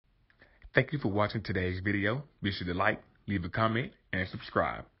Thank you for watching today's video. Be sure to like, leave a comment, and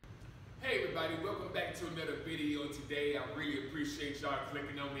subscribe. Hey everybody, welcome back to another video. Today I really appreciate y'all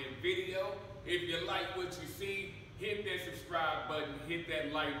clicking on that video. If you like what you see, hit that subscribe button, hit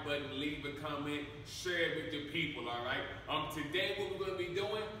that like button, leave a comment, share it with your people, alright? Today what we're going to be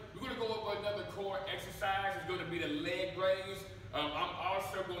doing, we're going to go over another core exercise. It's going to be the leg raise. I'm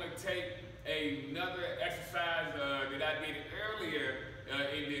also going to take another exercise that I did earlier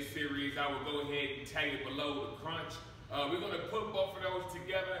in this series. I will go ahead and tag it below, the crunch. We're going to put both of those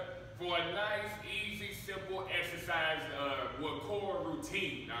together for a nice, easy, simple exercise, core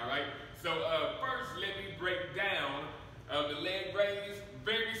routine, all right? So first, let me break down the leg raise.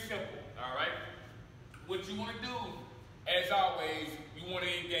 Very simple, all right? What you want to do, as always, you want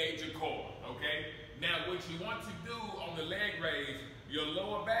to engage your core, okay? Now, what you want to do on the leg raise, your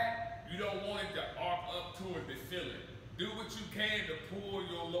lower back, you don't want it to arc up toward the ceiling. Do what you can to pull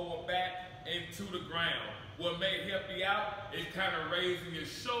your lower back into the ground. What may help you out is kind of raising your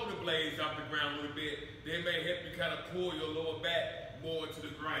shoulder blades off the ground a little bit. They may help you kind of pull your lower back more into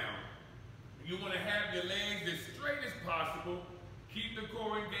the ground. You want to have your legs as straight as possible. Keep the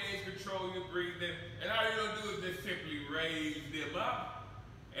core engaged, control your breathing. And all you're going to do is just simply raise them up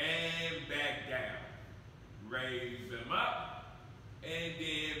and back down. Raise them up and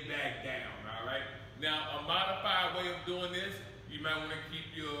then back down, all right? Now, a modified way of doing this, you might want to keep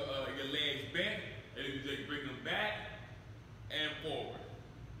your legs bent, and you just bring them back and forward.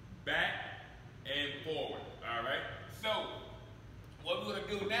 Back and forward, all right? So, what we're going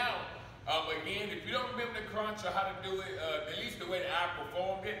to do now, again, if you don't remember the crunch or how to do it, at least the way that I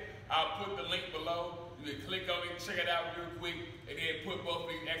performed it, I'll put the link below. You can click on it, check it out real quick, and then put both of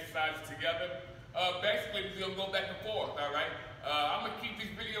these exercises together. Basically, we're going to go back and forth, all right? I'm going to keep this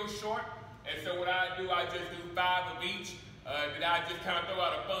video short, and so what I do, I just do 5 of each. Then I just kind of throw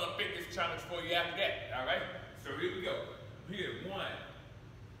out a fun fitness challenge for you after that, all right? So here we go. Here, 1,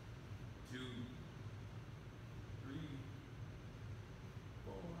 2, 3,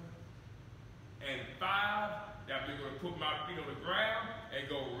 4, and 5. Now I'm going to put my feet on the ground and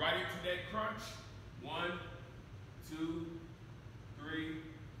go right into that crunch. 1, 2, 3,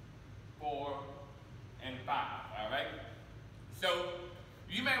 4, and 5, all right? So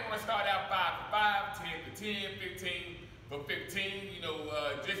you may want to start out 5 for 5, 10 for 10, 15 for 15. You know,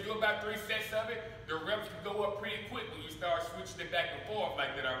 just do about 3 sets of it. The reps can go up pretty quick when you start switching it back and forth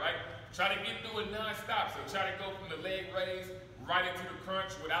like that, all right? Try to get through it non-stop. So try to go from the leg raise right into the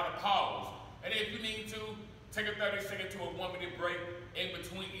crunch without a pause. And if you need to, take a 30-second to a 1-minute break in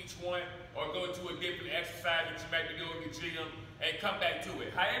between each one, or go to a different exercise that you might be doing in the gym and come back to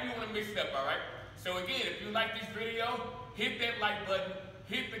it. However you want to mix it up, all right? So again, if you like this video, hit that like button,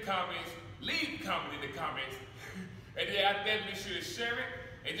 hit the comments, leave a comment in the comments, and then after that, make sure to share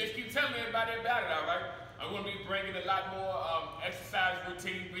it, and just keep telling everybody about it, all right? I'm going to be bringing a lot more exercise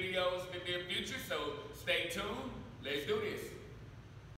routine videos in the near future, so stay tuned. Let's do this.